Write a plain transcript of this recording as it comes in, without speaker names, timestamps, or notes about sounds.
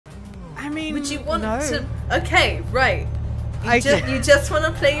mean, would you want no. to? Okay, right. You just want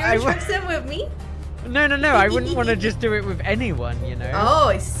to play Euro Truck Sim with me? No. I wouldn't want to just do it with anyone, you know. Oh,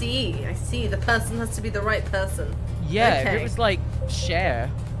 I see. The person has to be the right person. Yeah, okay. if it was like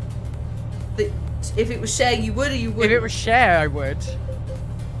Cher. If it was Cher, you would or you wouldn't? If it was Cher, I would.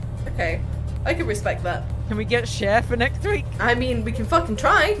 Okay, I can respect that. Can we get Cher for next week? I mean, we can fucking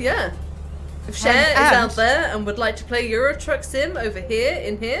try, yeah. If Cher is out there and would like to play Euro Truck Sim over here,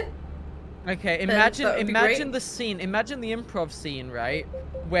 in here. Okay, imagine the scene, imagine the improv scene, right?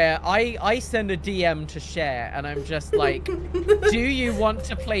 Where I send a DM to Cher and I'm just like, do you want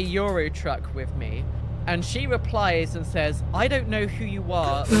to play Euro Truck with me? And she replies and says, I don't know who you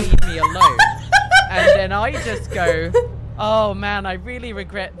are, leave me alone. And then I just go, oh man, I really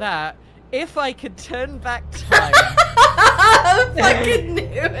regret that. If I could turn back time. I fucking knew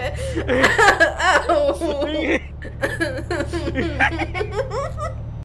it. Ow.